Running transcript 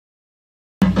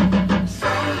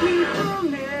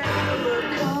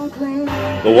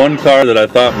The one car that I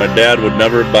thought my dad would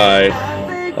never buy,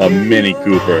 a Mini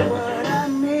Cooper.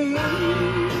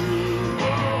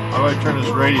 How do I turn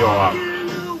this radio off?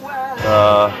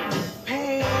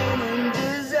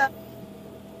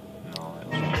 No,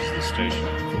 it's the station.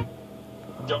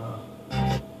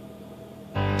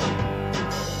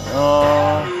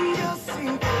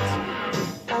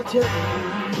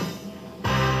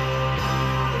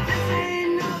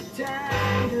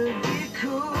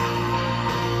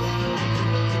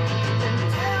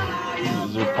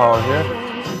 Is there power here?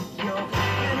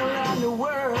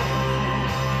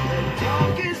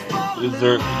 Is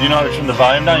there? Do you know how to turn the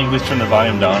volume down? You can please turn the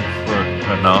volume down for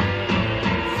right now.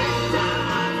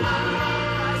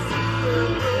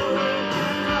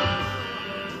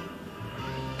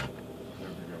 There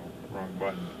we go. Wrong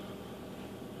button.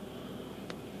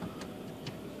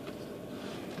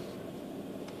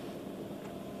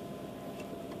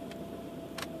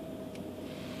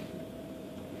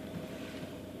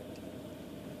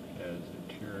 There's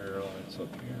interior lights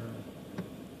up here.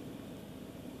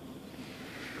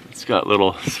 It's got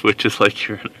little switches like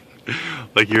you're in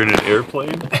an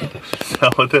airplane. Is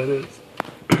that what that is?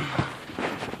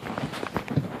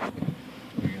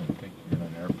 You're gonna think you're in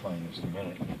an airplane in just a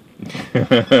minute.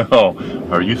 Oh,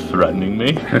 are you threatening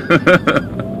me?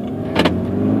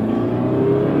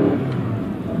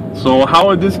 So how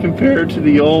would this compare to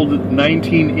the old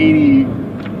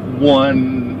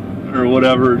 1981 or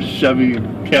whatever Chevy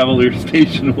Cavalier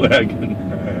station wagon?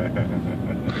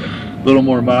 A little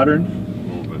more modern? A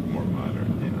little bit more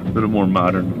modern, yeah. A little more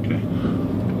modern, okay.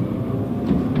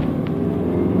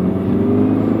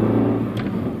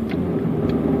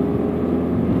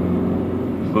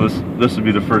 So this would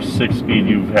be the first 6-speed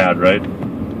you've had, right?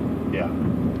 Yeah.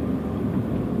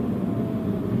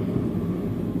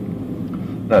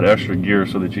 That extra gear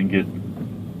so that you can get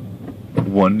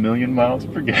 1 million miles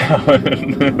per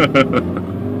gallon.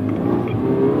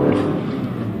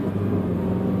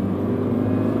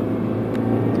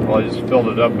 Well, I just filled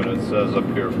it up and it says up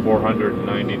here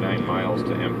 499 miles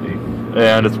to empty.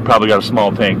 And it's probably got a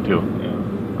small tank too.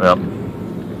 Yeah. Yep.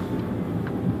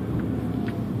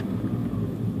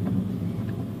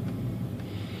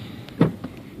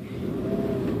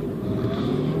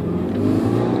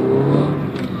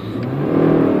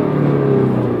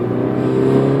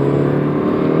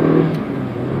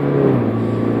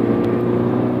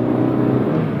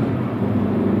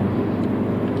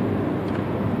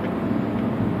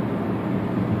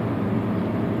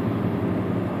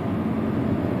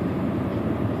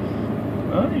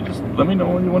 You just let me know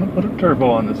when you want to put a turbo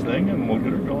on this thing and we'll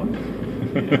get her going.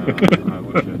 Yeah, I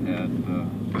wish it had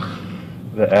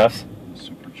the S?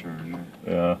 supercharger.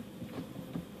 Yeah.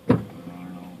 I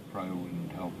don't know, probably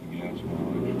wouldn't help the gas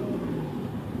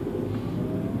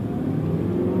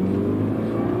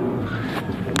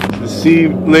mileage. See,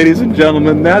 ladies and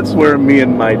gentlemen, that's where me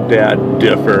and my dad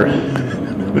differ.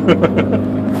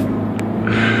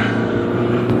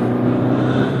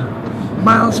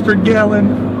 Miles per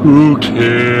gallon? Who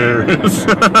cares?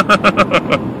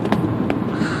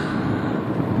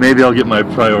 Maybe I'll get my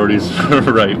priorities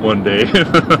right one day.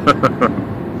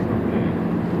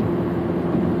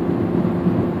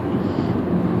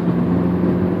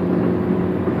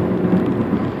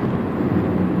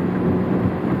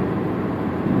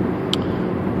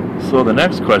 So the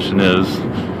next question is,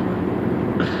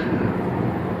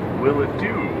 will it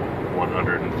do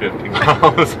 150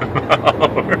 miles an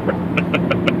hour?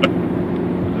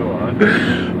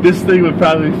 This thing would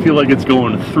probably feel like it's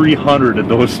going 300 at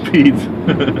those speeds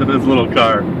in this little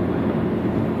car.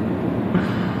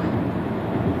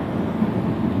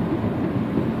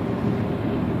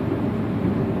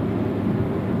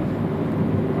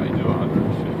 I do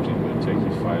 150, but it'd take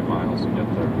you 5 miles to get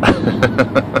there.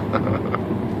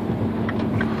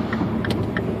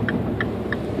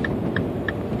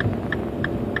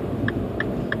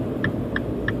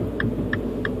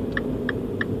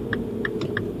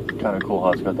 Kind of cool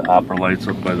how it's got the opera lights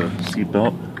up by the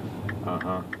seatbelt.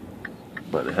 Uh-huh.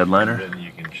 By the headliner. Then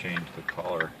you can change the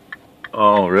color.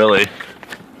 Oh, really?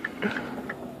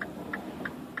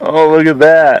 Oh, look at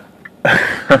that.